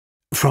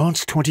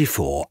France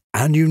 24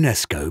 and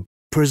UNESCO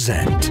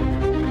present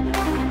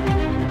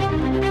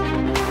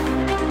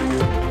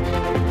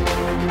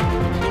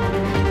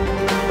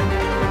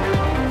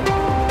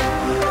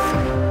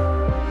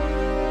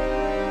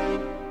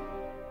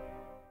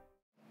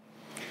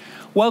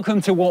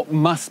Welcome to what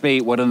must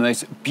be one of the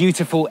most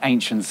beautiful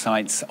ancient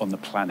sites on the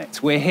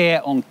planet. We're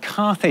here on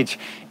Carthage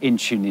in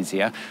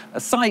Tunisia, a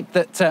site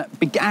that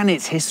began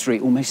its history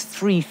almost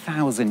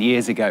 3,000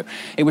 years ago.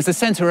 It was the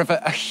centre of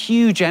a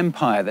huge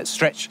empire that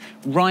stretched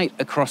right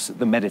across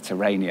the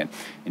Mediterranean.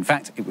 In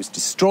fact, it was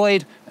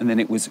destroyed and then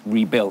it was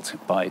rebuilt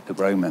by the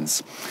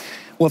Romans.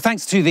 Well,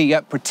 thanks to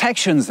the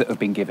protections that have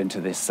been given to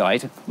this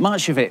site,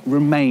 much of it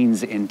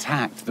remains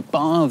intact. The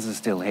baths are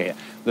still here,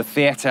 the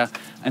theatre,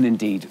 and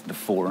indeed the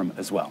forum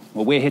as well.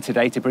 Well, we're here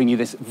today to bring you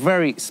this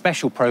very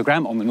special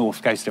programme on the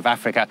north coast of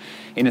Africa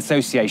in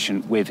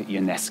association with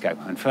UNESCO.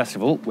 And first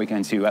of all, we're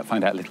going to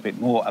find out a little bit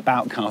more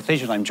about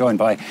Carthage, and I'm joined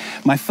by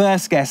my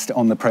first guest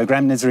on the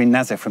programme,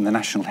 Nazza from the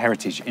National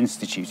Heritage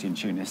Institute in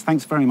Tunis.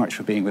 Thanks very much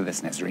for being with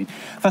us, Nazarine.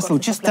 First of all,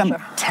 just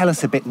tell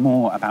us a bit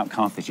more about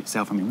Carthage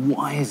itself. I mean,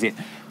 why is it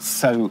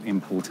so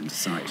important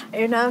site?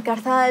 You know,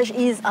 Carthage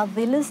is at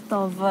the list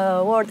of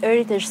World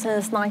Heritage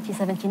since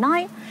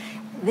 1979.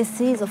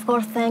 This is, of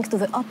course, thanks to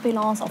the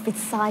opulence of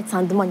its sites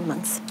and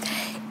monuments.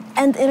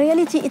 And in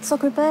reality, it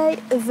occupies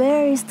a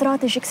very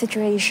strategic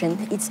situation.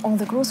 It's on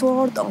the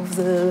crossroad of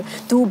the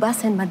two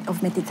basins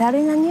of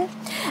Mediterranean,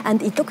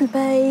 and it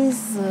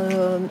occupies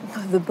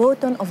the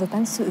bottom of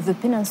the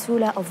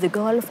peninsula of the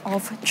Gulf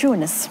of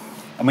Tunis.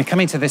 And we're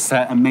coming to this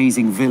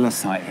amazing villa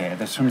site here.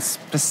 There's some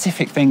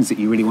specific things that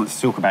you really want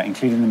to talk about,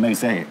 including the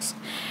mosaics.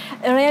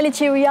 In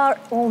reality, we are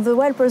on the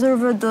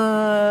well-preserved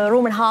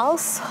Roman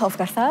house of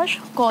Carthage.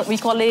 We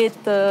call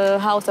it the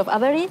House of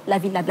Avery, La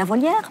Villa de la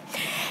Volière.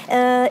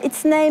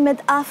 It's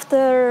named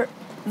after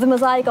the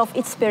mosaic of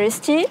its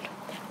peristyle.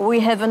 We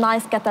have a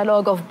nice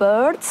catalogue of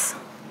birds.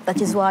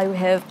 That is why we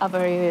have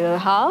Avery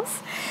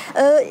House.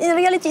 In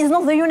reality, it's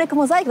not the unique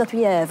mosaic that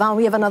we have.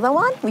 We have another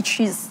one,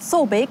 which is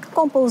so big,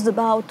 composed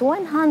about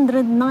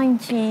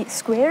 190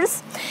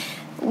 squares.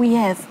 We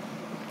have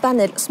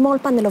small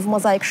panel of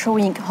mosaic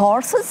showing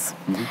horses,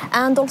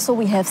 and also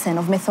we have scene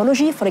of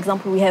mythology. For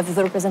example, we have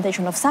the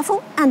representation of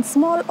Sappho, and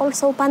small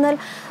also panel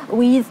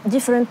with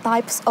different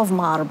types of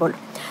marble.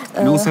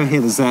 And also here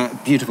there's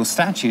beautiful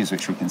statues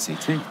which we can see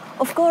too.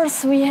 Of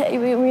course, we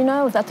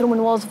know that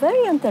Roman was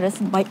very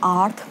interested by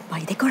art,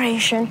 by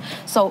decoration.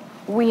 So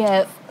we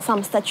have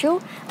some statue,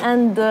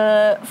 and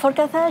for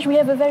Carthage we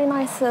have a very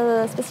nice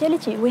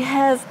speciality. We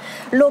have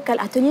local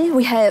atelier,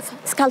 we have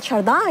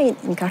sculpture done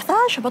in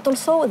Carthage, but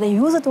also they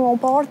use it to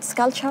import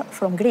sculpture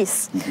from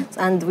Greece.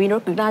 And we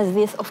recognize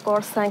this, of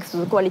course, thanks to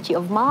the quality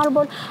of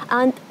marble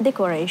and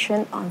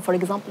decoration. And for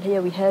example,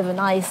 here we have a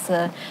nice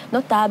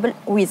notable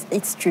with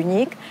its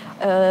tunic,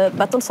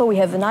 but also we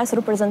have a nice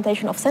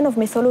representation of scene of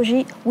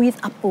mythology with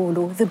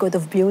Apollo, the god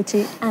of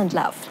beauty and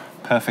love.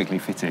 Perfectly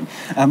fitting.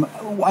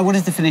 I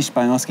wanted to finish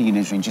by asking you,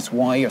 Nazarine, just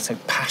why you're so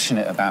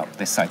passionate about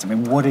this site. I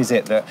mean, what is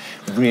it that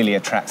really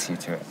attracts you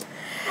to it?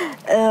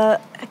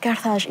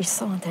 Carthage is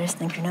so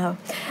interesting, you know,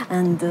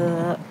 and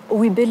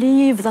we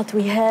believe that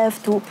we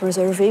have to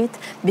preserve it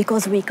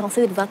because we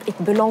consider that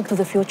it belongs to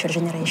the future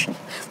generation.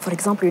 For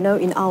example, you know,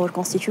 in our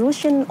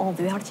constitution, on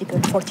the Article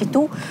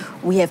 42,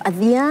 we have at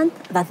the end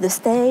that the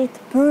state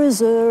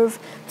preserve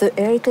the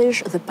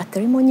heritage, the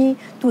patrimony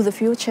to the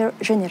future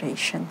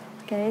generation.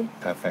 Okay.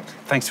 Perfect.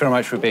 Thanks very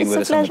much for being with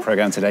us on the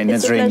programme today.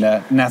 Nazarine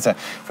Nazza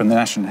from the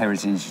National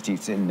Heritage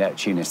Institute in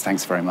Tunis.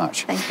 Thanks very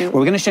much. Thank you. Well,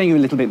 we're going to show you a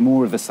little bit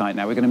more of the site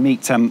now. We're going to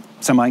meet some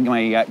of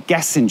my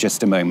guests in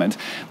just a moment.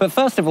 But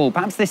first of all,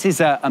 perhaps this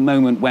is a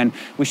moment when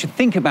we should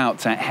think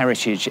about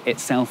heritage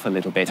itself a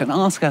little bit and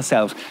ask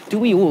ourselves, do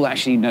we all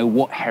actually know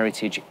what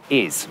heritage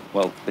is?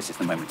 Well, this is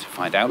the moment to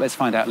find out. Let's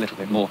find out a little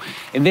bit more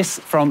in this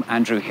from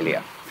Andrew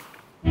Hillier.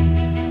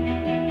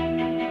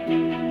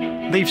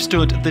 They've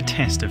stood the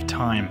test of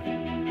time.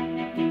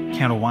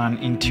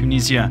 Kairouan in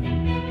Tunisia,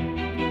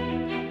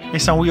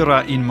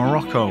 Essaouira in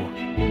Morocco,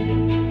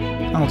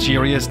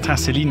 Algeria's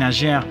Tassili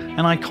Niger,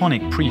 an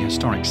iconic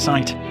prehistoric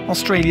site,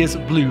 Australia's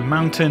Blue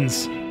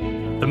Mountains,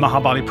 the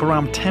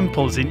Mahabalipuram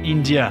temples in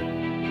India.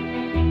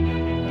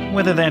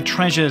 Whether they're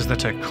treasures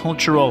that are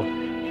cultural,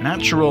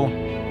 natural,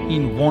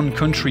 in one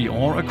country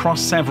or across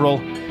several,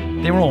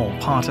 they're all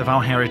part of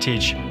our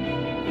heritage.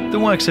 The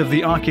works of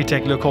the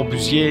architect Le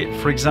Corbusier,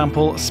 for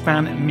example,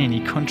 span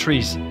many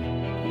countries.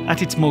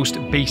 At its most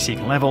basic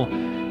level,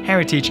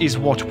 heritage is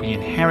what we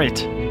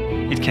inherit.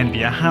 It can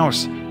be a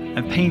house,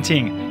 a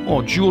painting,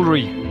 or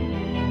jewellery.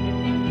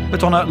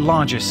 But on a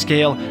larger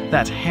scale,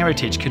 that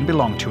heritage can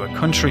belong to a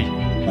country,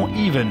 or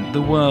even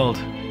the world.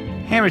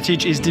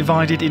 Heritage is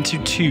divided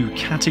into two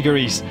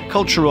categories,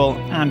 cultural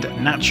and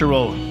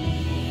natural.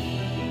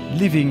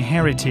 Living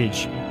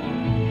heritage.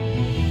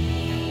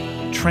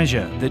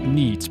 Treasure that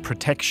needs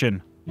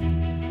protection.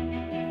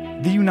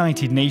 The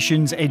United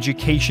Nations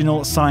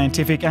Educational,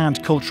 Scientific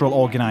and Cultural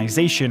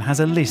Organization has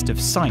a list of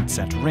sites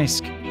at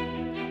risk.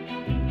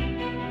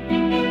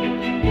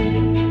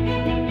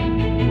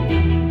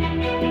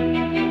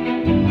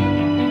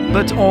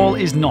 But all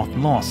is not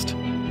lost.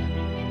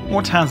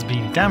 What has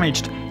been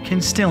damaged can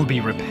still be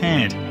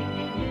repaired.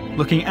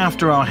 Looking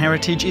after our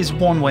heritage is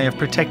one way of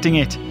protecting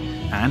it,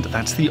 and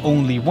that's the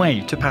only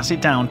way to pass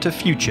it down to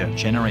future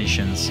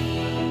generations.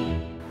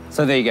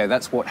 So there you go,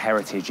 that's what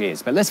heritage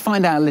is. But let's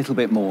find out a little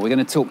bit more. We're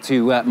going to talk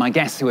to my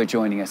guests who are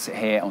joining us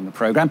here on the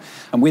programme.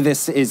 And with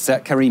us is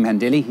Karim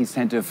Handili. He's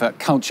Head of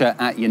Culture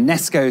at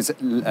UNESCO's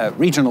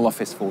Regional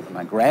Office for the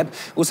Maghreb.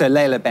 Also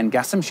Leila Ben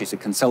Gassem, she's a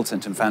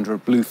consultant and founder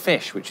of Blue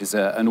Fish, which is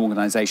an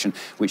organisation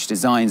which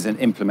designs and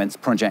implements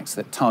projects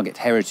that target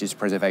heritage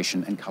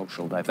preservation and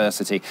cultural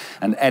diversity.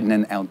 And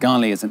Ednan El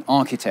Ghali is an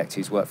architect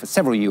who's worked for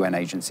several UN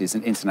agencies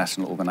and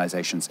international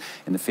organisations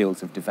in the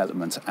fields of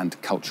development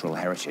and cultural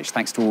heritage.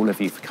 Thanks to all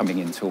of you for coming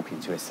in talking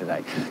to us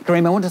today.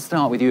 Karim, I want to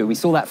start with you. We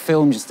saw that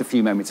film just a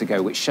few moments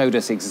ago which showed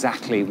us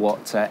exactly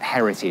what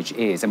heritage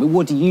is. I mean,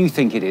 what do you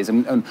think it is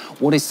and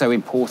what is so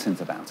important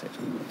about it?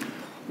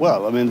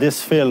 Well, I mean,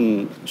 this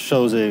film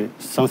shows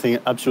something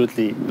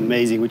absolutely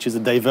amazing, which is the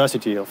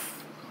diversity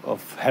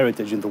of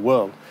heritage in the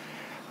world.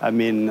 I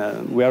mean,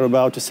 we are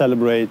about to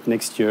celebrate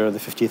next year the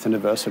 50th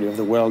anniversary of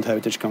the World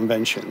Heritage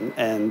Convention,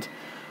 and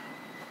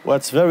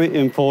what's very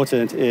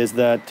important is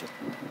that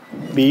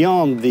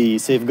beyond the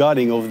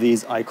safeguarding of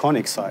these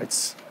iconic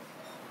sites,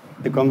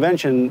 the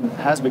convention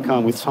has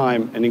become with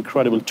time an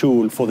incredible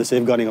tool for the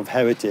safeguarding of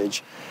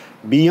heritage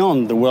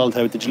beyond the World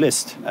Heritage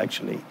List,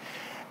 actually.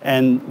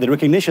 And the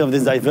recognition of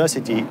this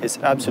diversity is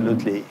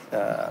absolutely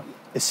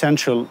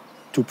essential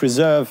to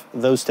preserve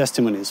those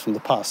testimonies from the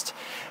past.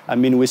 I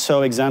mean, we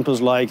saw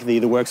examples like the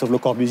works of Le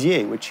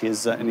Corbusier, which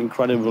is an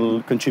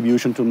incredible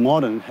contribution to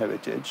modern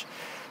heritage.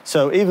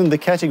 So even the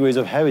categories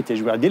of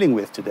heritage we are dealing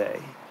with today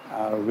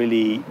are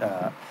really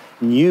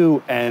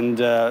new, and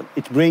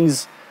it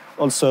brings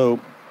also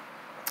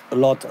a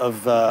lot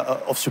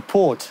of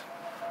support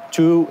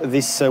to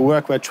this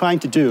work we're trying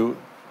to do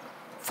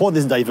for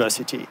this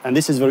diversity. And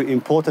this is very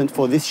important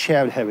for this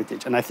shared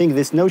heritage. And I think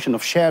this notion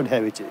of shared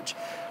heritage,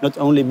 not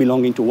only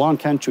belonging to one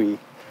country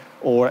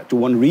or to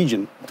one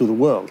region, to the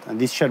world, and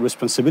this shared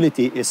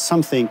responsibility is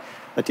something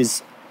that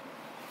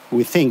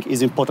we think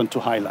is important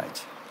to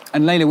highlight.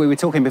 And Leila, we were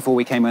talking before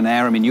we came on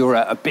air, I mean, you're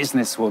a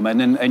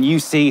businesswoman and you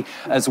see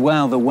as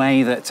well the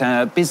way that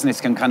business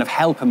can kind of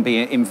help and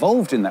be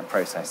involved in that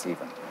process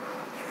even.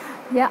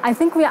 Yeah, I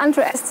think we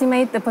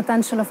underestimate the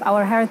potential of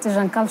our heritage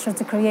and culture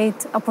to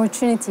create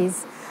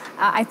opportunities.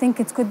 I think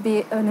it could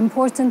be an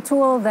important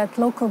tool that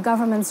local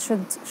governments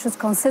should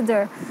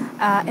consider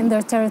in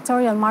their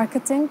territorial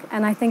marketing,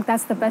 and I think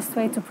that's the best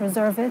way to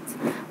preserve it,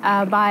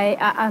 by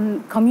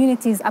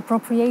communities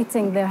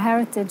appropriating their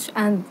heritage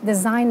and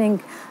repurposing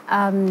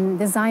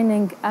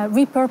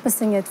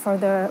it for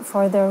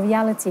their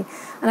reality.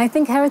 And I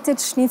think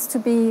heritage needs to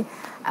be,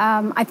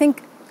 I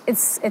think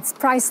it's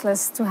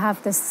priceless to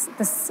have this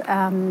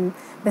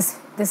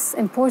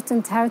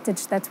important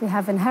heritage that we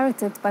have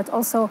inherited, but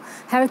also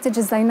heritage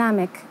is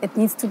dynamic. It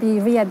needs to be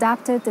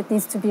readapted, it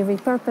needs to be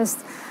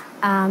repurposed,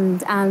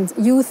 and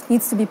youth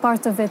needs to be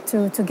part of it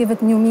to give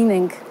it new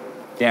meaning.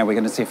 Yeah, we're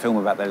going to see a film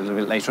about that a little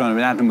bit later on. I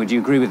mean, Adam, would you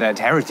agree with that?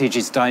 Heritage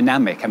is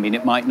dynamic. I mean,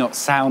 it might not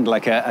sound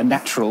like a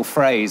natural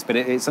phrase, but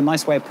it's a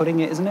nice way of putting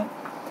it, isn't it?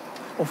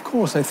 Of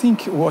course, I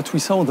think what we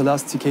saw in the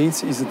last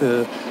decades is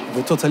the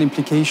total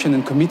implication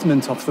and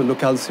commitment of the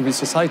local civil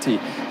society.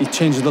 It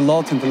changed a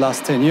lot in the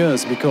last 10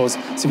 years because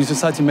civil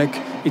society make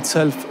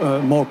itself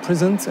more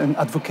present and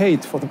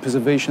advocate for the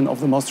preservation of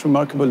the most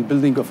remarkable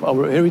building of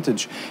our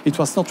heritage. It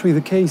was not really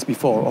the case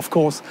before. Of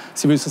course,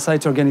 civil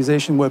society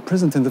organizations were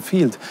present in the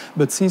field,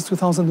 but since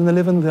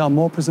 2011 they are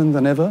more present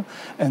than ever,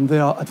 and they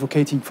are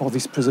advocating for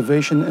this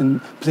preservation and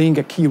playing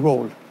a key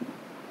role.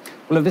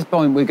 Well, at this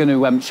point, we're going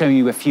to show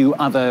you a few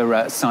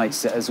other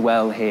sites as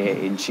well here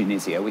in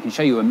Tunisia. We can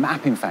show you a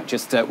map, in fact,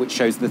 just which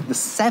shows the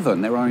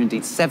seven. There are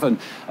indeed seven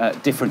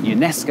different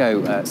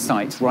UNESCO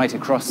sites right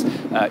across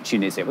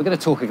Tunisia. We're going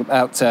to talk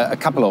about a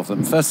couple of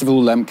them. First of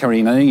all,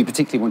 Karim, I know you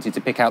particularly wanted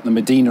to pick out the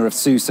Medina of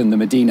Sousse and the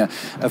Medina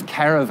of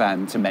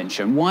Caravan to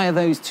mention. Why are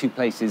those two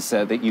places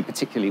that you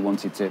particularly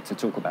wanted to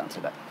talk about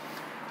today?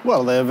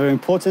 Well, they are very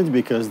important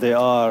because they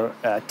are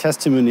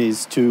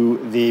testimonies to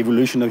the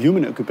evolution of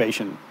human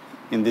occupation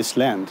in this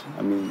land,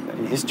 I mean,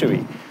 in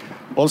history.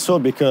 Also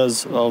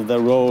because of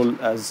their role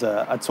as,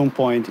 at some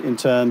point, in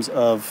terms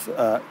of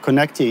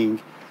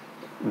connecting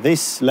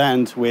this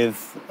land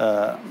with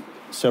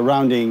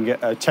surrounding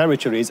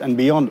territories and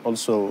beyond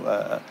also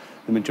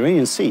the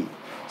Mediterranean Sea.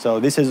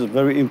 So this is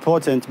very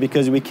important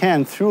because we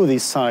can, through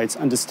these sites,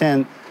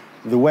 understand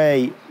the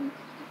way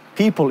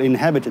people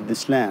inhabited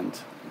this land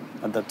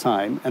at that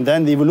time, and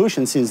then the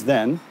evolution since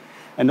then.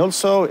 And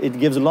also, it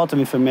gives a lot of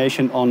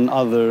information on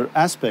other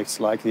aspects,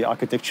 like the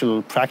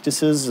architectural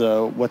practices,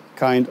 what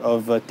kind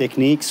of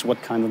techniques, what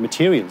kind of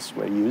materials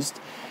were used.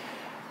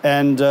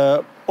 And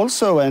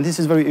also, and this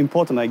is very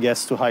important, I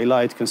guess, to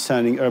highlight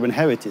concerning urban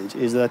heritage,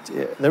 is that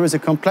there is a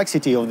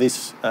complexity of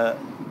this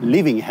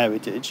living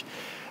heritage,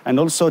 and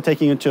also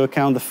taking into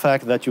account the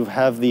fact that you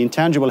have the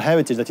intangible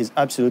heritage that is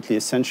absolutely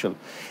essential.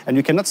 And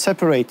you cannot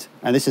separate,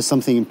 and this is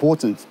something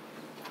important,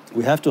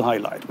 we have to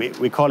highlight.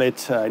 We call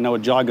it, in our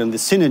jargon, the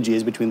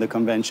synergies between the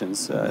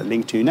conventions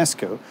linked to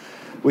UNESCO,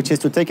 which is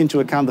to take into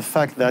account the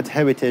fact that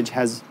heritage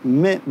has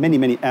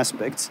many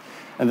aspects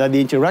and that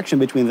the interaction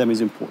between them is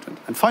important.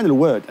 And final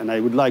word, and I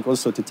would like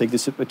also to take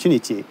this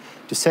opportunity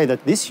to say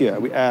that this year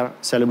we are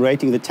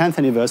celebrating the 10th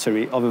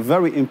anniversary of a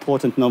very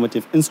important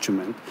normative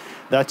instrument,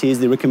 that is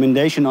the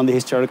recommendation on the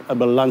historic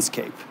urban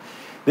landscape.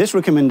 This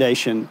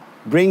recommendation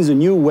brings a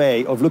new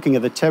way of looking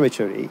at the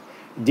territory,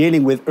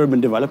 dealing with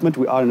urban development.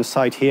 We are on a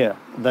site here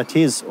that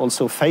is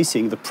also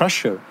facing the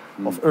pressure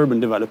of urban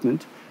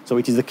development. So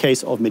it is the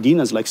case of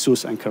Medinas like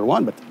Sousse and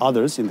Kairouan, but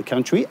others in the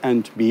country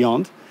and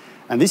beyond.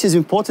 And this is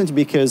important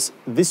because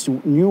this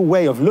new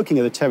way of looking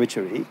at the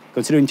territory,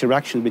 considering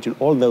interaction between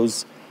all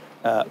those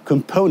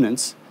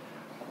components,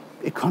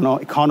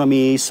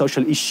 economy,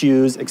 social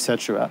issues,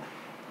 etc.,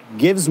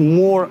 gives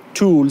more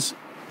tools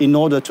in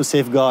order to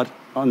safeguard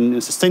in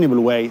a sustainable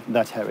way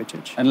that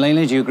heritage. And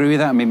Leila, do you agree with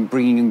that? I mean,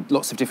 bringing in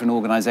lots of different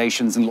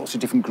organisations and lots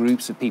of different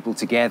groups of people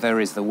together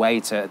is the way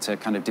to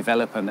kind of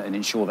develop and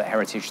ensure that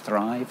heritage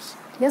thrives?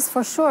 Yes,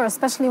 for sure.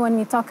 Especially when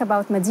we talk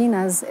about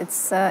Medinas,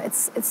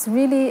 it's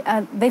really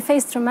they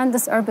face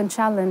tremendous urban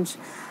challenge.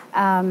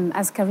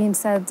 As Karim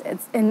said,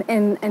 it's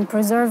in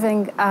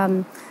preserving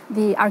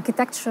the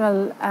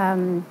architectural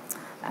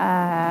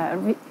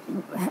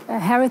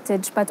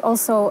heritage, but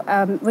also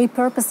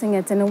repurposing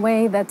it in a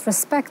way that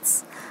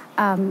respects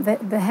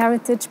the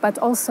heritage, but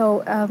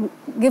also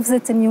gives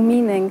it a new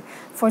meaning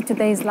for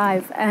today's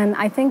life. And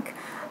I think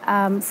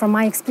from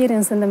my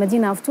experience in the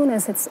Medina of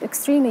Tunis, it's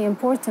extremely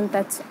important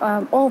that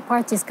all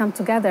parties come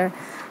together.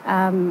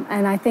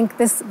 And I think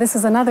this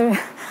is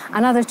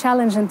another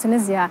challenge in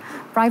Tunisia.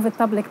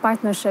 Private-public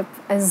partnership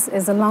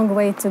is a long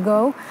way to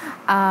go,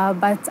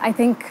 but I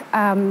think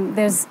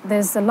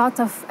there's a lot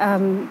of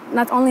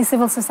not only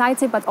civil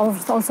society but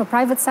also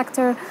private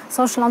sector,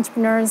 social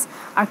entrepreneurs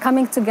are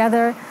coming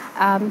together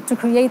to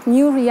create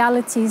new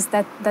realities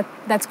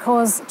that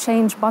cause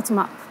change bottom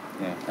up.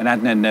 Yeah. And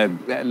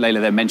Adnan,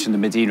 Leila there mentioned the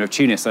Medina of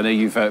Tunis. I know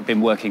you've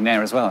been working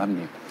there as well, haven't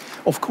you?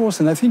 Of course,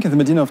 and I think in the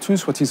Medina of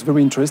Tunis what is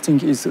very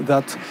interesting is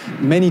that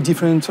many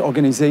different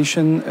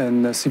organizations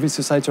and civil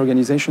society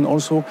organizations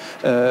also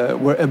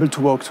were able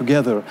to work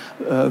together.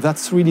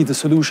 That's really the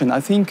solution.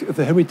 I think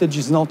the heritage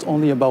is not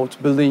only about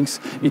buildings,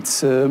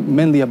 it's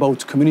mainly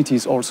about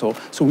communities also.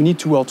 So we need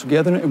to work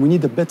together and we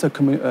need a better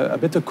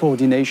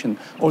coordination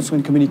also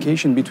in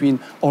communication between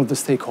all the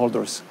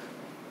stakeholders.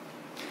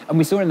 And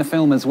we saw in the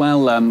film as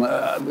well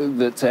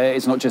that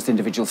it's not just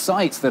individual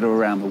sites that are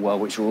around the world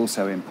which are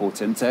also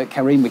important.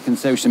 Karim, we can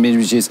show some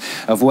images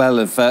of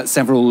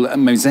several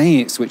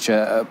mosaics which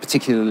are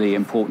particularly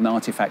important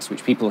artifacts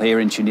which people here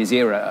in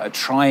Tunisia are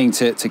trying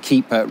to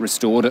keep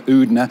restored at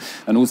Oudna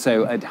and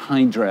also at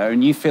Hydra.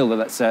 And you feel that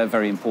that's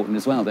very important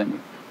as well, don't you?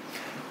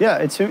 Yeah,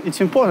 it's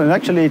important.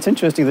 Actually, it's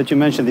interesting that you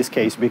mentioned this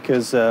case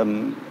because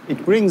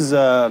it brings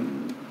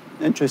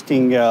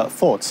interesting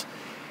thoughts.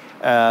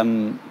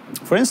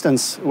 For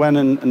instance, when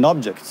an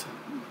object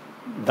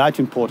that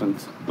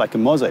important, like a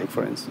mosaic,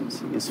 for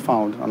instance, is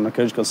found on an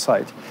archaeological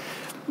site,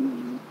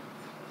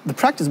 the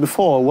practice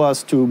before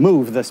was to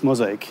move this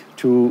mosaic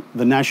to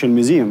the National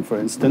Museum, for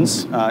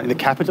instance, in the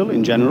capital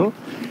in general,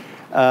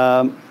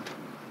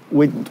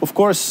 which, of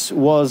course,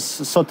 was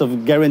sort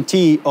of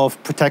guarantee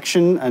of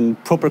protection and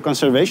proper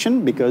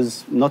conservation,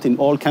 because not in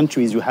all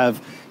countries you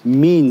have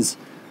means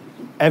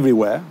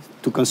everywhere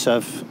to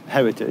conserve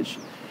heritage.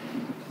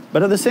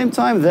 But at the same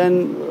time,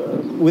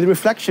 then, with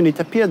reflection, it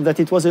appeared that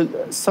it was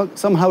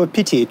somehow a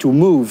pity to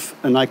move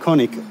an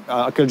iconic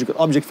archaeological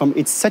object from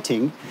its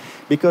setting,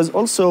 because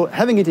also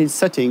having it in its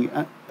setting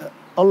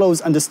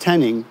allows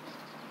understanding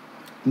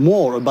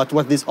more about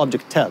what this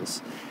object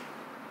tells.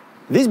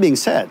 This being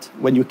said,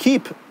 when you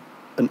keep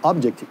an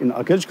object in an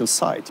archaeological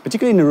site,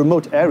 particularly in a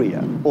remote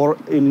area, or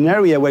in an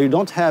area where you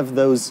don't have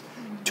those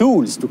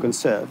tools to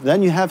conserve,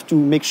 then you have to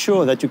make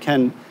sure that you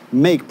can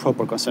make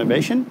proper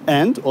conservation,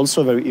 and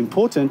also very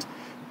important,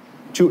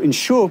 to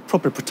ensure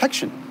proper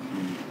protection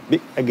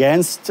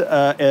against,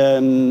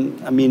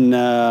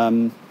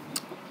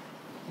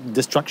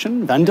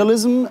 destruction,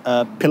 vandalism,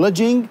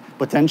 pillaging,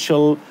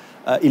 potential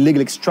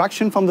illegal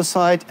extraction from the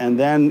site, and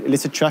then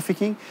illicit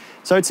trafficking.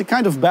 So it's a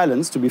kind of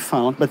balance to be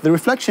found, but the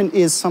reflection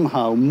is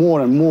somehow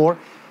more and more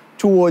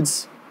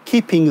towards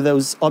keeping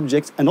those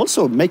objects and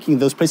also making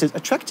those places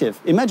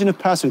attractive. Imagine a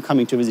person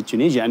coming to visit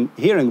Tunisia and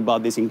hearing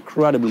about this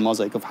incredible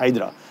mosaic of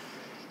Hydra.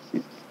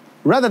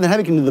 Rather than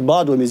having it in the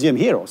Bardo Museum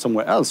here or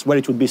somewhere else, where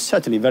it would be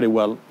certainly very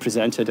well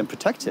presented and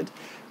protected,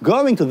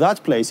 going to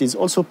that place is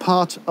also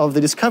part of the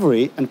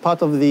discovery and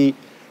part of the,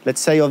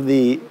 let's say, of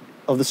the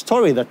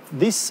story that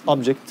this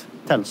object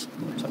tells.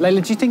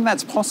 Leila, do you think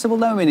that's possible,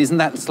 though? I mean, isn't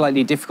that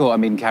slightly difficult? I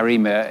mean,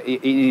 Karim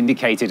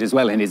indicated as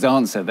well in his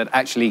answer that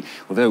actually,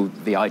 although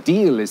the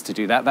ideal is to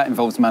do that, that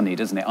involves money,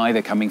 doesn't it?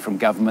 Either coming from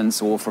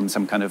governments or from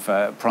some kind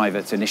of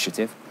private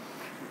initiative.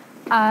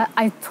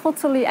 I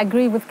totally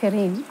agree with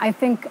Karim. I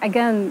think,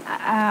 again,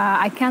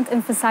 I can't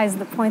emphasize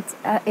the point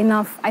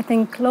enough. I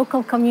think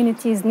local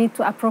communities need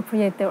to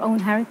appropriate their own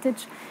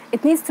heritage.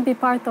 It needs to be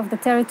part of the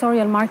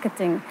territorial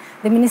marketing.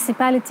 The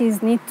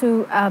municipalities need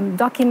to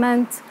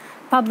document,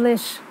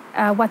 publish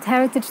what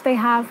heritage they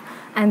have,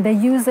 and they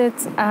use it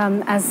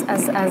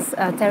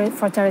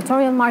for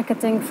territorial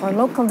marketing, for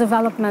local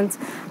development,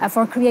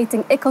 for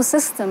creating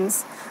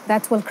ecosystems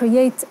that will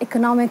create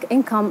economic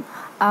income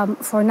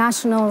for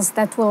nationals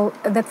that will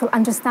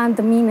understand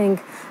the meaning,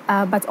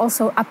 but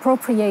also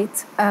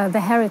appropriate the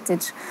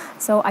heritage.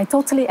 So I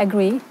totally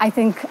agree. I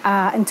think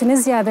in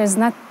Tunisia,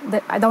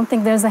 I don't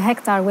think there's a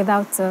hectare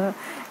without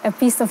a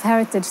piece of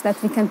heritage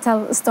that we can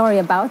tell a story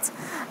about,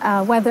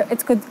 whether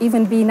it could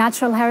even be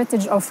natural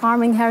heritage or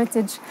farming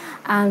heritage.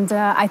 And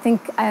I think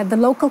the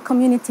local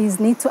communities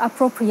need to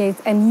appropriate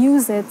and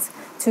use it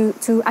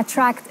to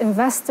attract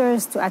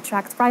investors, to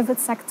attract private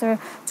sector,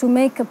 to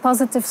make a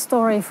positive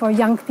story for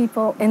young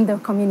people in their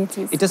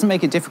communities. It doesn't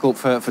make it difficult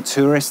for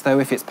tourists, though,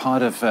 if it's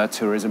part of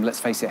tourism.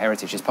 Let's face it,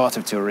 heritage is part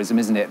of tourism,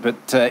 isn't it?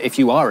 But if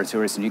you are a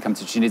tourist and you come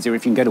to Tunisia,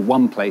 if you can go to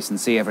one place and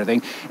see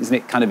everything, isn't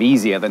it kind of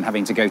easier than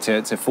having to go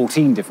to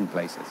 14 different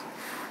places?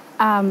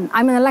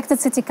 I'm an elected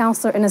city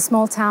councillor in a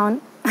small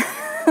town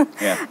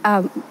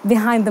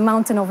behind the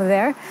mountain over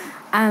there.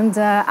 And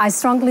I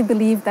strongly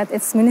believe that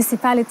it's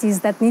municipalities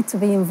that need to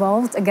be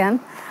involved again,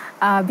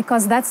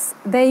 because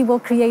they will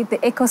create the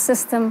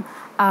ecosystem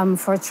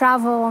for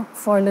travel,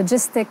 for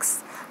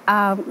logistics,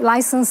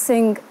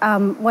 licensing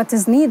what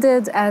is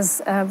needed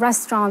as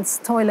restaurants,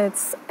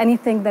 toilets,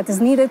 anything that is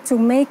needed to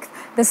make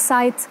the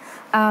site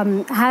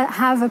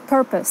have a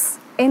purpose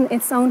in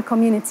its own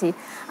community.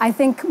 I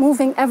think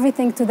moving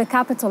everything to the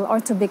capital or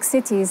to big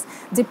cities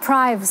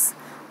deprives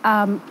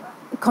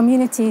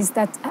communities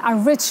that are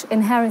rich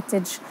in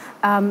heritage,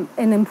 an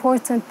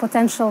important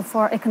potential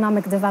for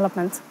economic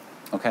development.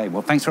 OK,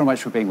 well, thanks very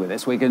much for being with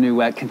us. We're going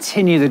to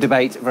continue the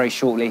debate very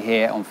shortly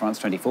here on France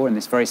 24 in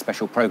this very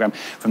special programme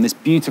from this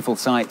beautiful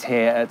site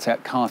here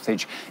at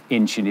Carthage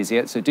in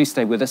Tunisia. So do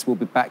stay with us. We'll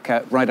be back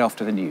right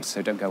after the news,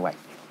 so don't go away.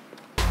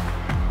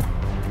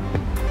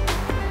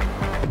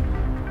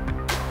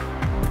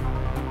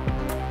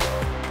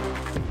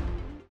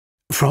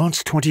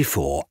 France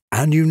 24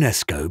 and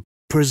UNESCO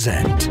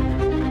present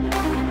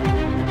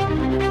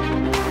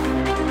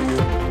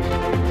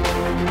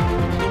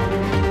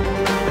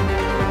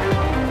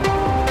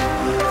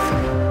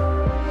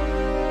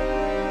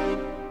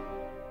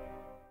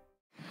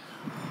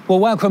Well,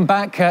 welcome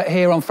back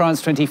here on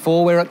France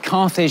 24. We're at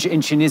Carthage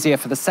in Tunisia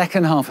for the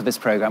second half of this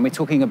programme. We're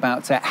talking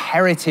about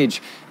heritage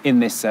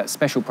in this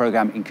special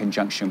programme in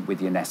conjunction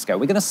with UNESCO.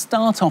 We're going to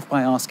start off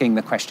by asking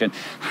the question,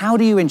 how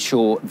do you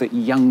ensure that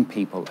young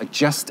people are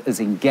just as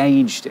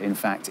engaged, in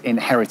fact, in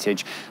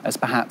heritage as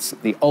perhaps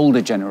the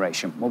older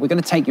generation? Well, we're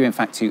going to take you, in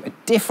fact, to a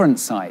different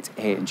site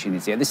here in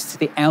Tunisia. This is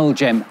the El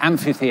Jem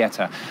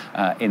Amphitheatre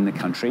in the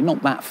country,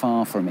 not that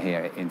far from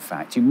here, in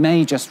fact. You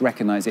may just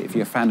recognise it if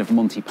you're a fan of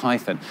Monty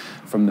Python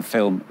from the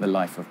film The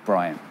Life of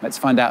Brian. Let's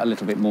find out a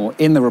little bit more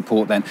in the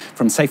report then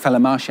from Seyfella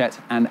Marchet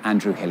and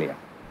Andrew Hillier.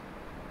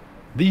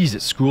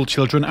 These school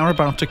children are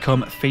about to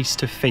come face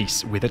to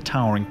face with a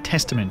towering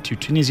testament to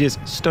Tunisia's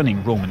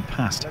stunning Roman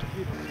past.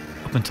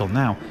 Up until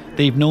now,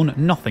 they've known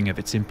nothing of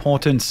its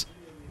importance.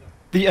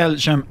 The El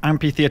Jem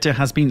Amphitheatre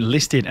has been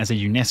listed as a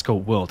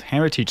UNESCO World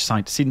Heritage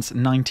Site since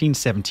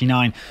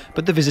 1979,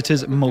 but the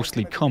visitors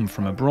mostly come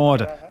from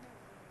abroad.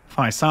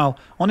 Faisal,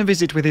 on a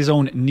visit with his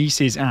own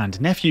nieces and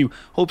nephew,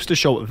 hopes to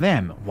show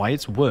them why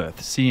it's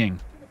worth seeing.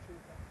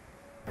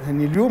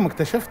 يعني اليوم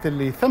اكتشفت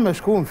اللي ثم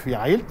شكون في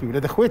عائلتي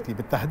ولاد اخواتي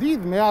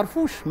بالتحديد ما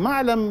يعرفوش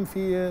معلم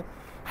في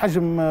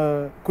حجم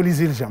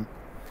كوليزي الجم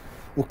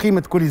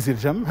وقيمة كوليزي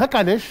الجم. هك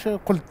علاش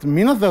قلت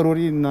من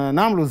الضروري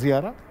نعملوا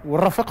زيارة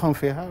ونرافقهم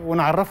فيها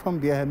ونعرفهم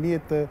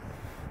بأهمية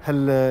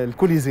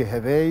الكوليزي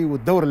هذاي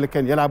والدور اللي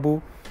كان يلعبوا.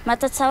 ما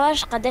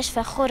تتصورش قداش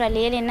فخورة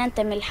ليالي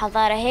ننتمي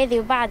للحضارة هذه،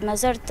 وبعد ما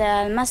زرت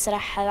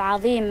المسرح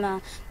العظيم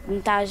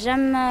متاع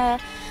الجم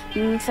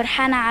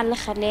فرحانة على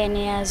الآخر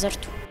لأني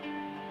زرته.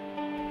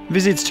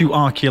 Visits to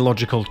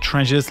archaeological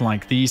treasures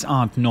like these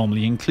aren't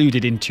normally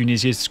included in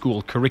Tunisia's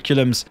school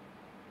curriculums.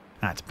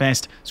 At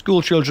best,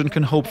 school children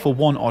can hope for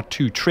 1 or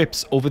 2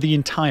 trips over the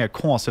entire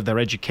course of their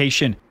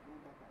education.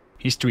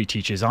 History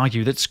teachers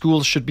argue that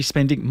schools should be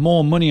spending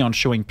more money on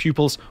showing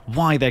pupils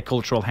why their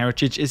cultural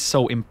heritage is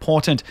so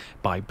important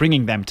by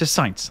bringing them to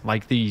sites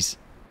like these.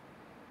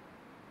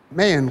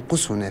 ما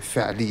ينقصنا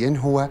فعليا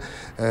هو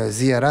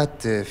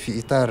زيارات في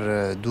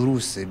إطار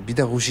دروس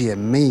بيداغوجية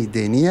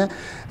ميدانية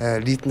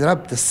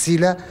لربط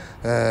الصلة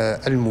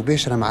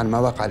المباشرة مع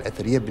المواقع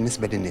الأثرية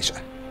بالنسبة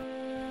للنشأة.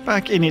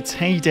 Back in its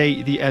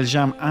heyday, the El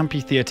Jem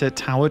Amphitheatre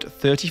towered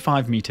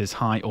 35 metres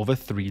high over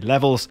 3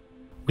 levels,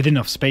 with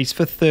enough space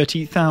for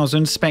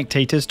 30,000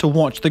 spectators to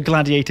watch the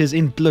gladiators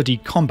in bloody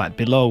combat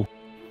below.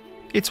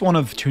 It's one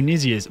of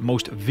Tunisia's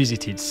most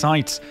visited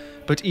sites,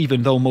 but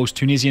even though most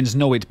Tunisians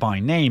know it by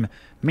name,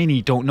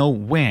 many don't know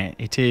where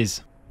it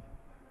is.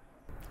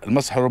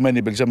 المسرح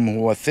الروماني بالجم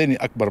هو ثاني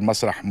أكبر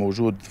مسرح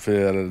موجود في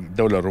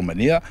الدولة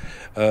الرومانية.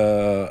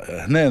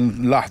 هنا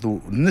نلاحظوا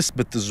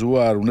نسبة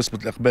الزوار ونسبة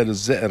الإقبال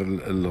الزائر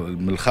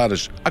من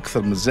الخارج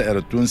أكثر من الزائر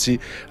التونسي،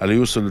 اللي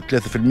يوصل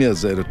 3%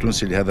 الزائر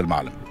التونسي لهذا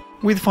المعلم.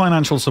 With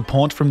financial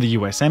support from the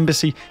US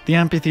Embassy, the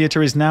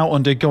amphitheatre is now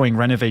undergoing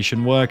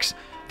renovation works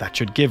that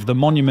should give the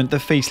monument the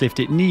facelift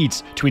it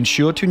needs to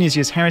ensure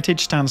Tunisia's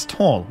heritage stands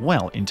tall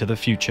well into the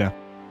future.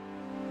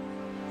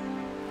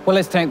 Well,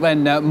 let's take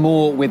then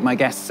more with my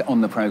guests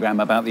on the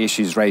programme about the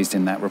issues raised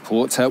in that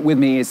report. With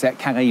me is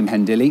Karim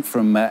Hendili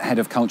from Head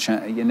of Culture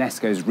at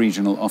UNESCO's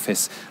Regional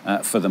Office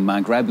for the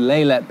Maghreb.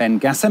 Leila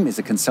Ben Gassem is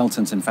a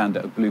consultant and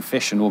founder of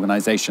Bluefish, an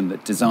organisation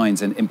that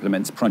designs and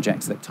implements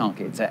projects that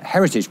target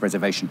heritage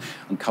preservation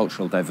and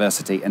cultural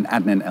diversity. And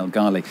Adnan El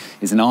Ghali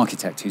is an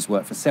architect who's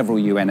worked for several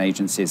UN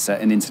agencies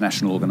and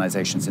international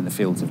organisations in the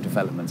fields of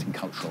development and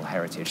cultural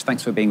heritage.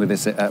 Thanks for being with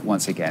us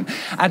once again.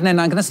 Adnan,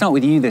 I'm going to start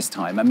with you this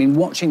time. I mean,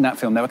 watching that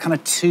film, there were kind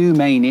of two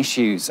main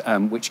issues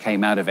which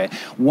came out of it.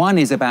 One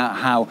is about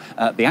how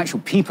the actual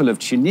people of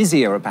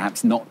Tunisia are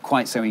perhaps not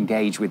quite so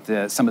engaged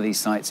with some of these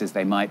sites as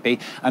they might be,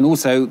 and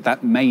also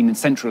that main and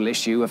central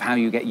issue of how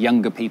you get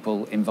younger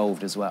people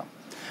involved as well.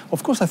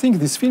 Of course, I think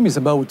this film is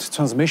about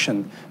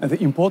transmission and the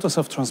importance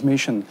of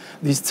transmission,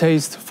 this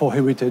taste for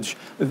heritage.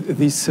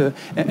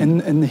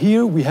 And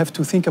here we have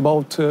to think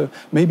about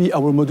maybe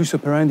our modus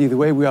operandi, the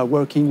way we are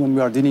working when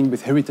we are dealing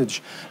with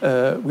heritage.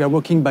 We are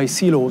working by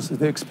silos,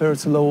 the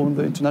experts alone,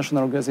 the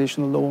international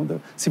organization alone,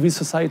 the civil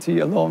society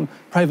alone,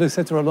 private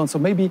sector alone. So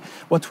maybe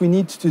what we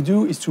need to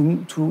do is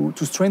to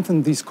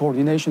strengthen this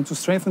coordination, to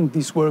strengthen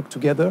this work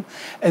together,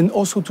 and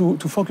also to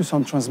focus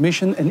on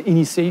transmission and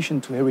initiation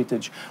to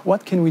heritage.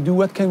 What can we do?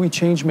 What can we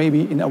change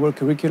maybe in our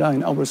curricula,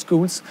 in our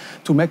schools,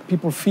 to make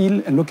people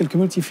feel and local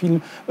community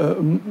feel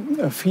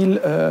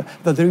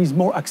that there is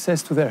more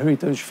access to their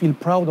heritage, feel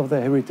proud of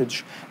their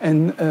heritage,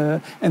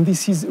 and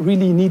this is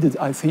really needed,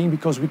 I think,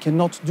 because we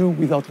cannot do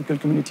without local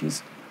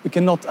communities. We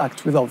cannot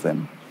act without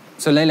them.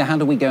 So, Leila, how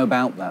do we go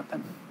about that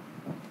then?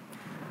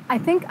 I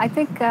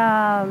think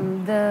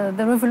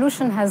the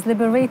revolution has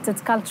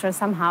liberated culture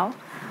somehow.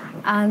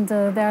 And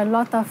there are a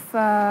lot of,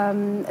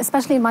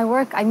 especially in my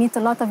work, I meet a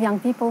lot of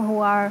young people who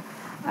are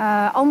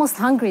almost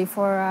hungry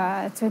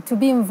to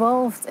be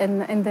involved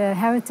in the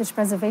heritage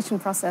preservation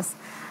process.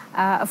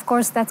 Of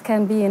course, that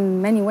can be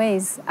in many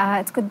ways.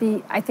 It could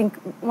be, I think,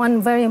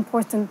 one very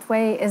important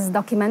way is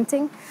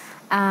documenting.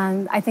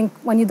 And I think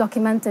when you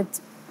document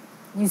it,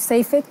 you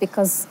save it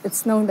because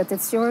it's known that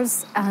it's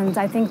yours. And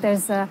I think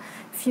there's a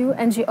few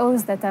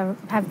NGOs that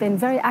have been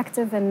very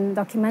active in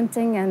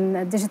documenting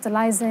and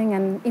digitalizing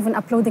and even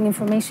uploading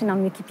information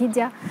on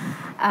Wikipedia.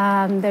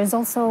 There's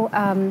also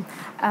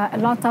a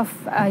lot of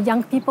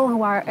young people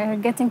who are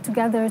getting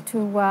together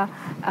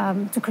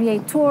to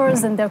create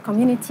tours in their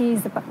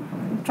communities,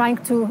 trying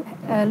to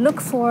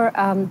look for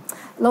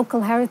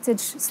local heritage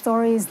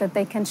stories that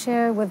they can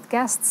share with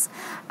guests.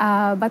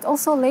 But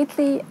also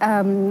lately,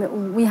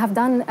 we have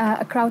done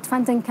a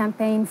crowdfunding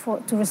campaign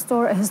to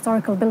restore a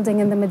historical building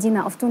in the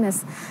Medina of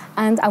Tunis.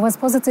 And I was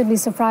positively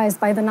surprised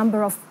by the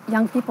number of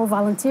young people,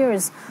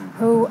 volunteers,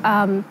 who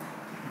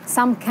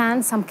some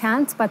can, some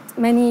can't, but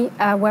many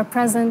were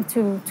present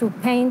to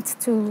paint,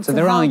 to So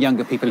there help. are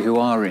younger people who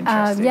are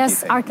interested.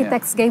 Yes,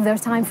 architects gave their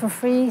time for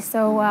free.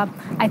 So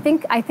I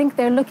think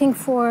they're looking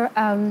for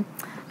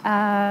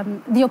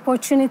the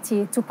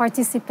opportunity to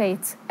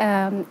participate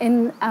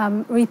in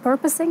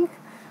repurposing,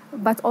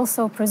 but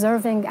also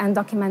preserving and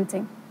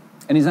documenting.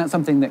 And is that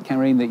something that,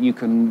 Karim, that you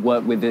can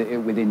work with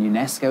within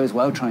UNESCO as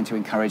well, trying to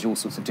encourage all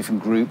sorts of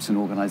different groups and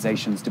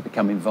organisations to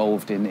become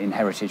involved in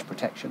heritage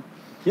protection?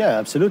 Yeah,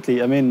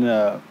 absolutely. I mean,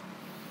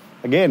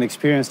 again,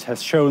 experience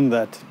has shown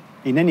that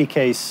in any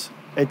case,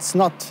 it's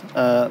not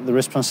the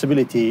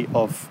responsibility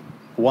of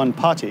one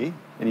party,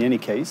 in any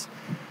case,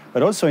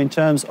 but also in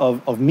terms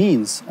of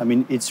means. I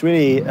mean, it's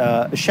really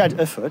a shared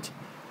effort.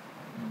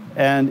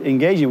 And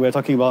engaging, we're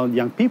talking about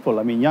young people.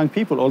 I mean, young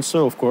people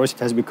also, of course, it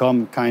has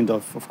become kind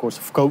of course,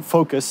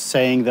 focus,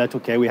 saying that,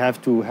 okay, we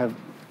have to have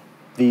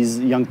these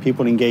young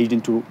people engaged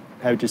into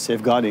heritage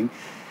safeguarding.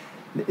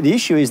 The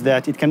issue is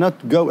that it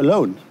cannot go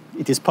alone.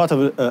 It is part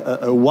of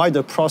a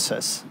wider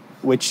process,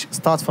 which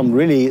starts from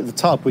really the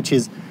top, which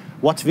is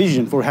what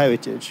vision for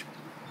heritage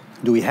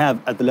do we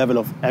have at the level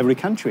of every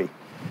country?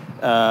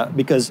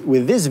 Because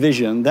with this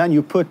vision, then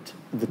you put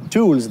the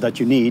tools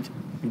that you need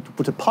to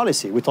put a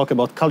policy. We talk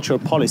about cultural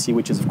policy,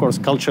 which is, of course,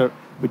 culture,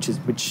 which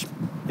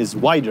is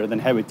wider than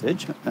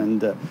heritage.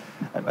 And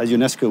as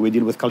UNESCO, we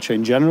deal with culture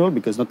in general,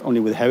 because not only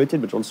with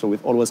heritage, but also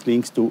with always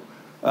links to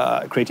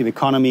creative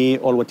economy,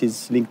 all what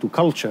is linked to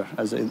culture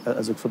as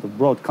a sort of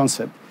broad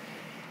concept.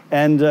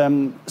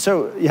 And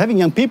so having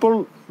young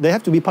people, they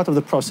have to be part of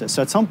the process.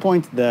 So at some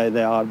point, they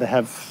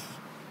have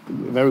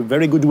very,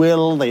 very good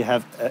will, they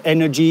have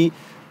energy,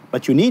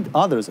 but you need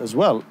others as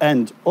well.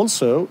 And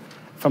also,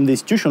 from the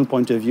institutional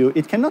point of view,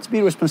 it cannot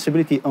be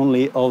responsibility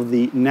only of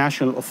the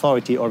national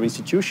authority or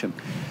institution.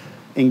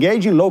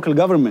 Engaging local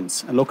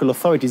governments and local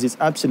authorities is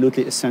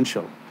absolutely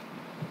essential.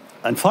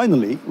 And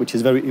finally, which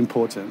is very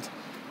important,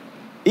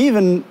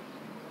 even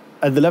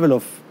at the level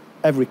of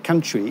every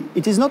country,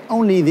 it is not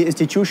only the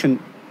institution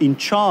in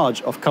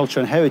charge of culture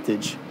and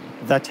heritage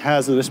that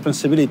has a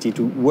responsibility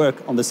to work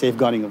on the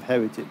safeguarding of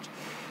heritage.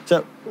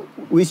 So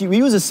we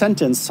use a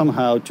sentence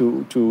somehow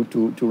to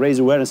raise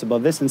awareness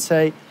about this and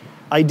say,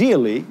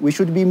 ideally, we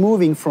should be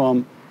moving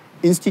from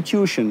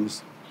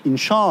institutions in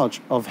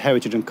charge of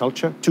heritage and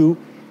culture to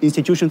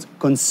institutions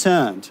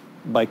concerned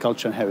by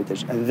culture and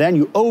heritage. And then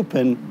you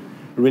open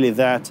really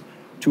that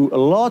to a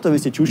lot of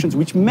institutions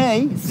which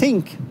may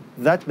think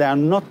that they are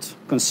not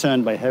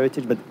concerned by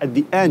heritage, but at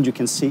the end you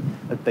can see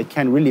that they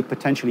can really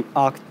potentially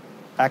act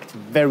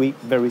very,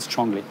 very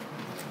strongly.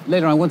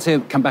 Later, I want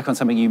to come back on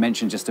something you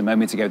mentioned just a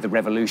moment ago, the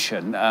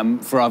revolution.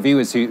 For our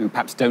viewers who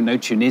perhaps don't know,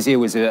 Tunisia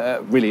was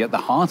really at the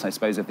heart, I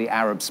suppose, of the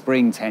Arab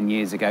Spring 10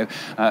 years ago,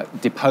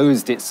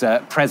 deposed its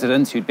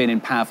president, who'd been in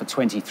power for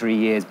 23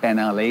 years, Ben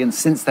Ali, and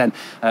since then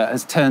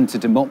has turned to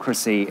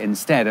democracy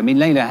instead. I mean,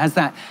 Leila, has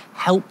that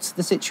helped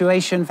the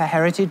situation for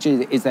heritage?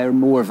 Is there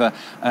more of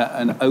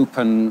an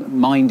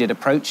open-minded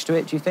approach to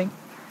it, do you think?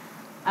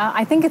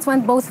 I think it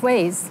went both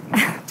ways,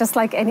 just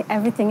like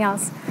everything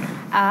else.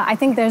 I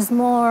think there's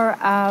more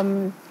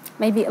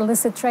maybe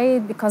illicit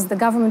trade because the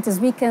government is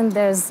weakened,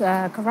 there's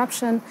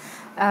corruption,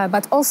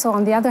 but also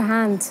on the other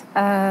hand,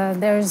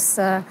 there's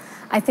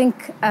I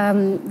think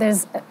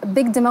there's a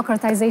big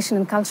democratization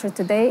in culture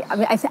today. I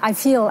mean, I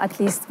feel, at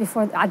least,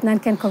 before,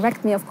 Adnan can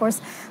correct me, of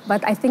course,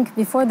 but I think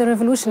before the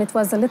revolution it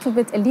was a little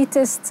bit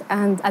elitist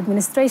and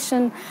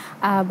administration,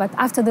 but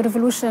after the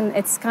revolution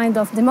it's kind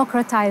of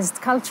democratized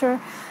culture,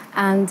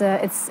 and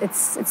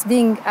it's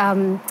being,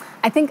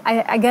 I think,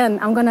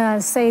 I'm going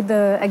to say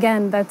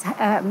that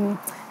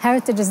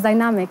heritage is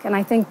dynamic, and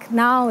I think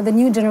now the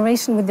new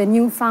generation with the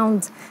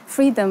newfound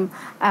freedom,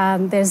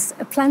 there's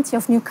plenty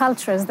of new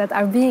cultures that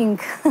are being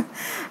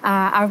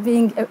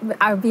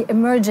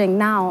emerging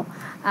now,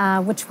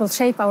 which will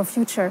shape our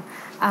future.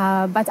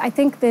 But I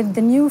think that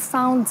the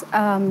newfound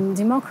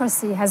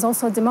democracy has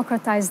also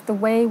democratized the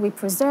way we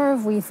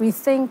preserve, we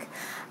rethink,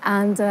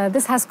 and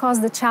this has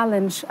caused a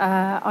challenge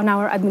on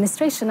our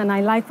administration. And I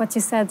like what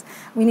you said,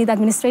 we need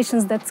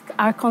administrations that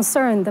are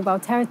concerned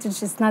about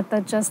heritage. It's not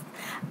that just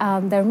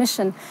their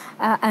mission.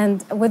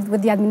 And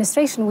with the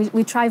administration,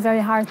 we try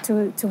very hard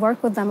to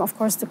work with them, of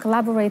course, to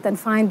collaborate and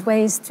find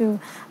ways to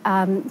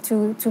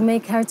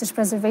make heritage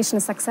preservation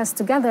a success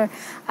together.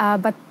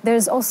 But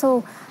there's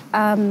also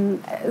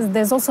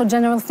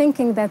general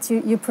thinking that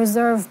you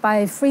preserve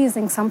by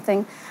freezing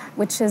something,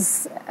 which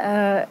is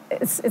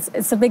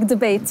it's a big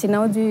debate. You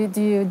know, do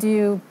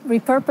you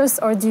repurpose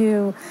or do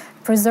you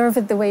preserve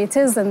it the way it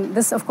is? And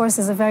this, of course,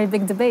 is a very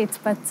big debate.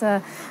 But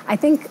I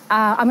think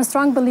I'm a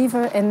strong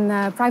believer in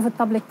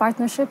private-public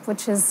partnership,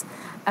 which is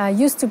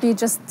used to be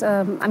just.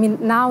 I mean,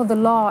 now the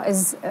law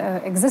is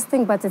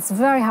existing, but it's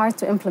very hard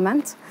to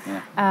implement.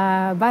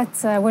 Yeah.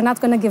 But we're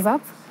not going to give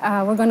up.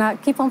 We're going to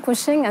keep on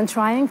pushing and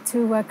trying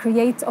to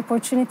create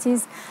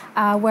opportunities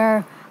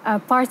where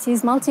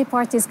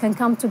multi-parties can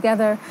come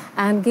together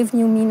and give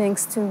new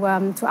meanings to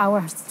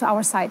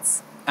our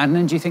sites.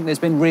 Adnan, do you think there's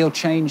been real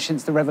change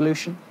since the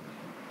revolution?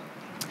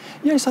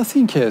 Yes, I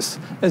think yes.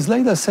 As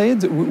Leila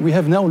said, we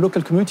have now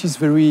local communities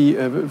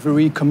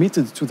very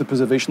committed to the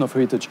preservation of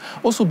heritage.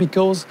 Also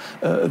because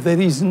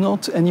there is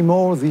not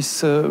anymore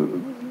this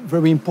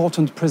very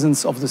important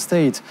presence of the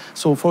state.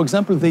 So, for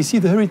example, they see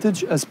the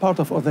heritage as part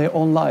of their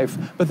own life,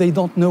 but they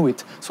don't know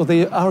it. So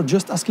they are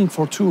just asking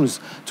for tools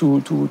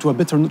to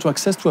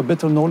access to a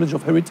better knowledge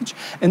of heritage.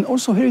 And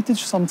also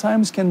heritage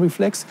sometimes can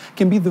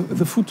be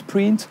the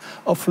footprint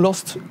of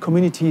lost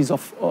communities,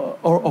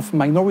 or of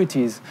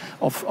minorities,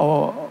 or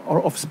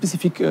of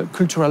specific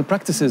cultural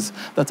practices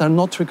that are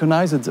not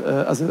recognized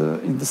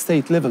in the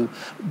state level.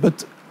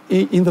 But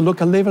in the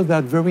local level, they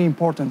are very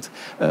important.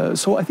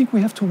 So I think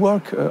we have to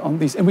work on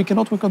this, and we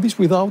cannot work on this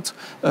without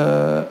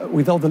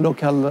the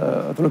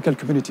local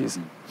communities.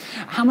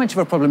 How much of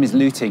a problem is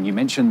looting? You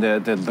mentioned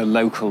the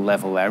local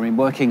level there. I mean,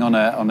 working on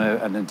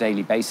a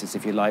daily basis,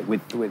 if you like,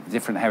 with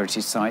different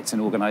heritage sites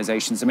and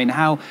organisations. I mean,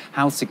 how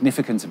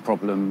significant a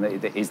problem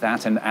is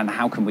that, and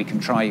how can we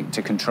try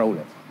to control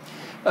it?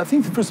 I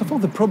think, first of all,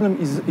 the problem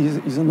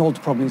is an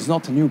old problem. It's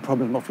not a new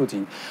problem of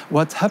looting.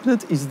 What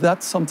happened is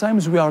that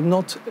sometimes we are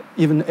not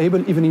even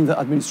able, even in the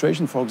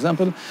administration, for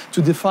example,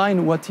 to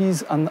define what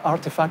is an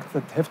artifact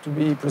that have to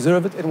be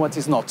preserved and what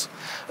is not.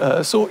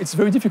 So it's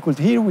very difficult.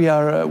 Here we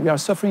are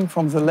suffering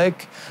from the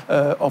lack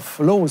of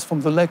laws,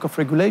 from the lack of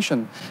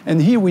regulation.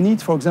 And here we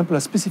need, for example,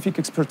 a specific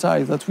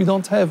expertise that we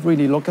don't have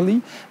really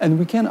locally and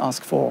we can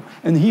ask for.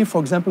 And here, for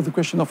example, the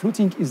question of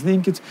looting is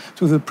linked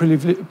to the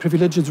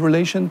privileged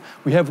relation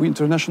we have with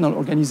international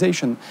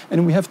organization,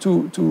 and we have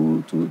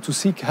to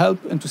seek help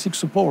and to seek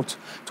support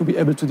to be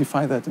able to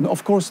define that. And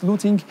of course,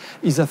 looting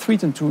is a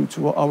threat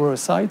to our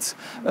sites,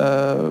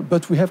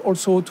 but we have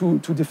also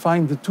to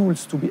define the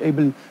tools to be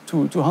able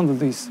to handle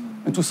this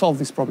and to solve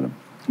this problem.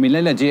 mean,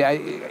 Leila,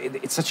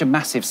 it's such a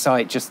massive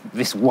site, just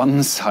this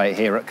one site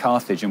here at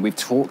Carthage, and we've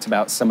talked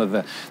about some of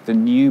the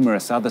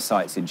numerous other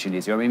sites in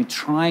Tunisia. I mean,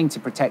 trying to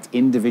protect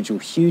individual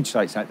huge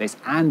sites like this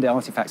and the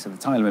artifacts of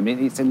the time, I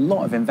mean, it's a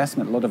lot of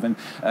investment, a lot of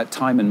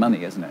time and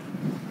money, isn't it?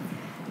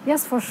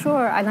 Yes, for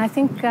sure. And I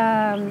think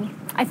I'm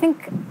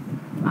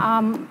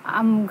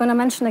going to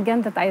mention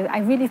again that I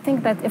really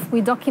think that if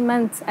we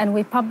document and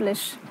we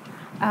publish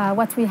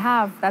what we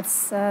have,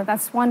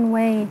 that's one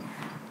way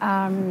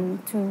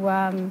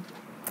to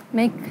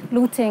make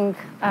looting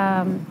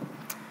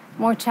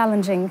more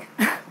challenging.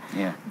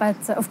 Yeah.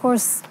 But of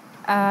course,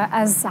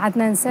 as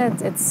Adnan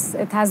said,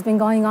 it has been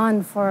going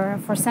on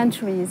for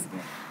centuries.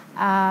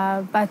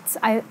 But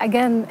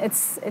again,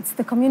 it's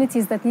the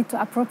communities that need to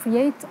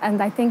appropriate,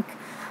 and I think,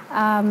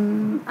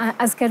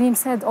 as Karim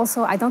said,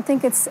 also I don't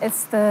think it's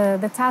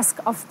the task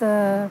of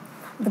the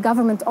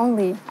government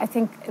only. I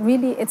think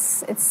really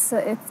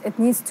it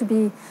needs to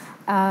be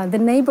the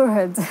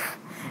neighborhood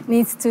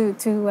needs to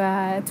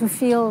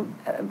feel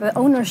the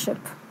ownership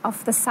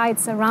of the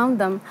sites around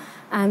them,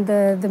 and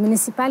the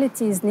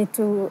municipalities need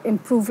to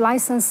improve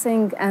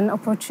licensing and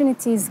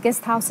opportunities,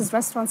 guest houses,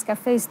 restaurants,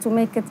 cafes, to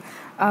make it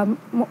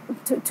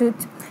to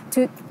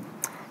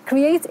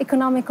create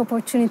economic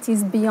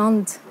opportunities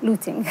beyond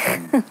looting.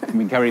 I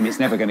mean, Karim, it's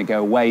never going to go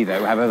away,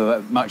 though,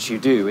 however much you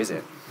do, is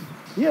it?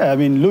 Yeah, I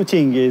mean,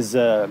 looting is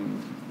a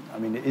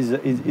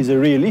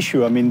real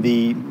issue. I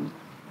mean,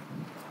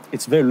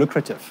 it's very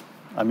lucrative.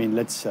 I mean,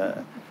 let's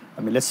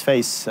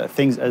face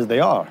things as they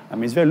are. I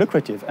mean, it's very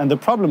lucrative, and the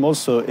problem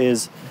also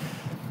is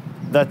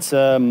that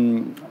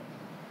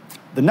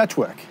the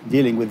network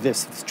dealing with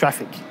this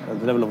traffic at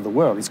the level of the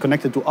world is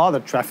connected to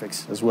other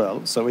traffics as well.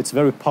 So it's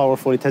very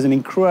powerful. It has an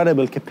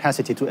incredible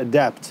capacity to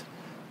adapt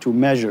to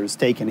measures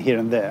taken here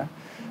and there.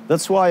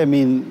 That's why, I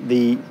mean,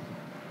 the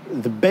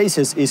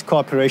basis is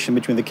cooperation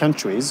between the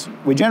countries.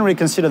 We generally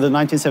consider the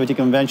 1970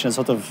 Convention as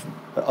sort of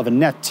a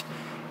net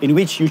in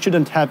which you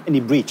shouldn't have any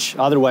breach.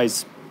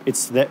 Otherwise,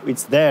 it's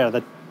there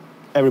that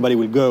everybody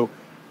will go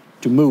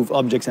to move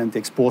objects and to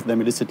export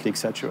them illicitly,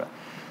 etc.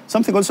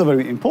 Something also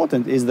very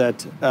important is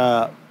that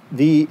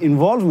the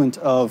involvement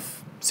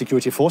of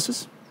security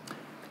forces,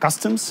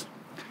 customs,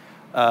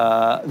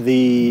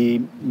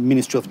 the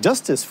Ministry of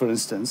Justice, for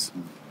instance,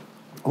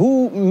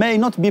 who may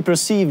not be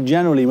perceived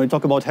generally when we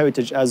talk about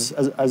heritage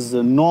as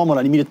normal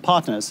and immediate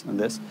partners in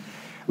this.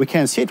 We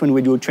can see it when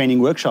we do training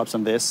workshops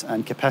on this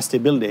and capacity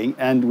building,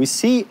 and we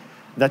see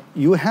that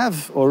you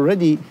have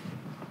already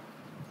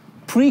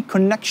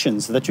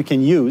pre-connections that you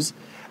can use,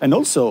 and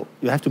also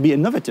you have to be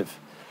innovative.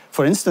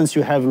 For instance,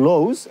 you have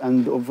laws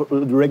and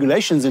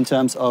regulations in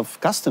terms of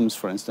customs,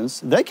 for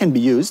instance. They can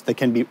be used, they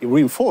can be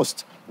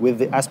reinforced with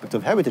the aspect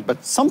of heritage,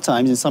 but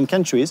sometimes in some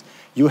countries,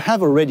 you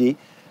have already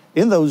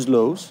in those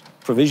laws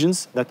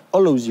provisions that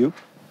allows you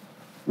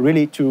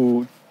really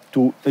to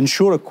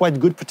ensure a quite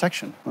good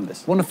protection on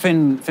this. I want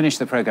to finish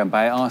the programme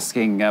by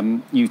asking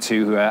you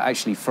two, who are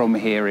actually from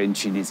here in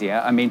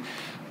Tunisia. I mean,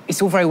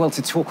 it's all very well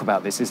to talk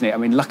about this, isn't it? I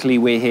mean, luckily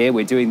we're here,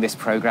 we're doing this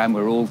programme,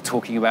 we're all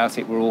talking about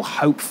it, we're all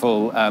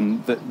hopeful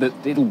that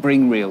it'll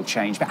bring real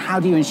change. But how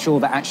do you ensure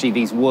that actually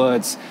these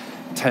words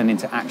turn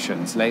into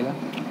actions? Leila?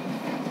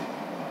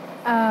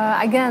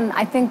 Again,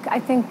 I think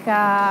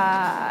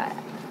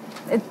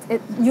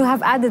you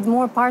have added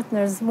more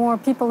partners, more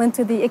people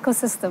into the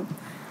ecosystem.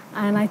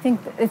 And I think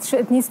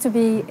it needs to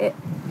be,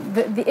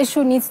 the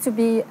issue needs to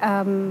be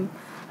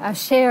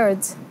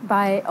shared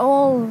by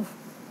all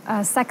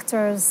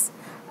sectors,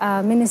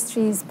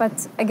 ministries,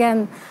 but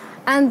again,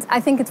 and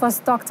I think it was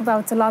talked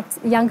about a lot,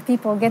 young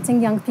people,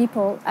 getting young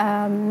people,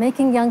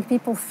 making young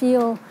people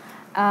feel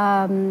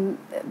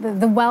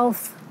the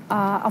wealth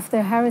of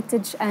their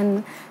heritage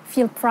and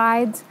feel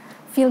pride,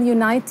 feel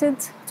united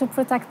to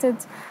protect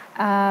it.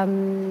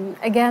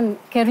 Again,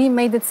 Karim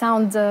made it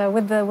sound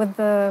with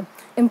the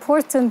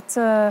important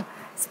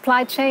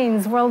supply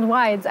chains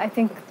worldwide. I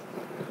think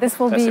this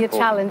will be a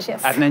challenge,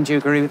 yes. Adnan, do you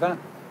agree with that?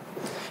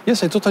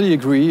 Yes, I totally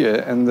agree.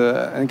 And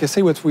I can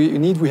say what we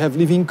need, we have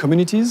living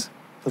communities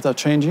that are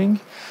changing,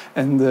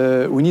 and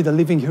we need a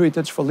living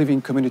heritage for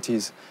living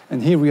communities.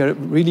 And here we are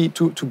really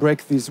to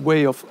break this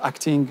way of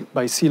acting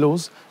by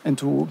silos and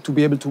to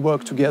be able to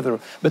work together.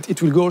 But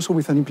it will go also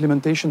with an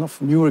implementation of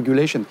new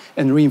regulation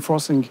and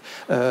reinforcing,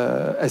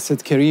 as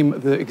said Karim,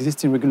 the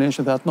existing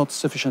regulations that are not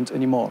sufficient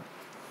anymore.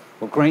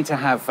 Well, great to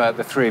have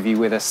the three of you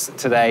with us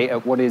today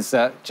at what is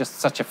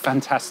just such a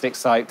fantastic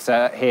site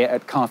here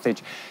at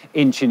Carthage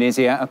in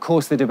Tunisia. Of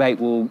course, the debate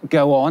will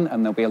go on,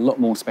 and there'll be a lot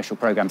more special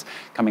programmes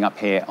coming up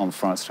here on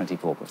France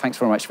 24. But thanks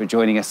very much for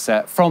joining us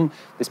from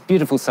this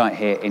beautiful site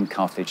here in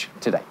Carthage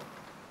today.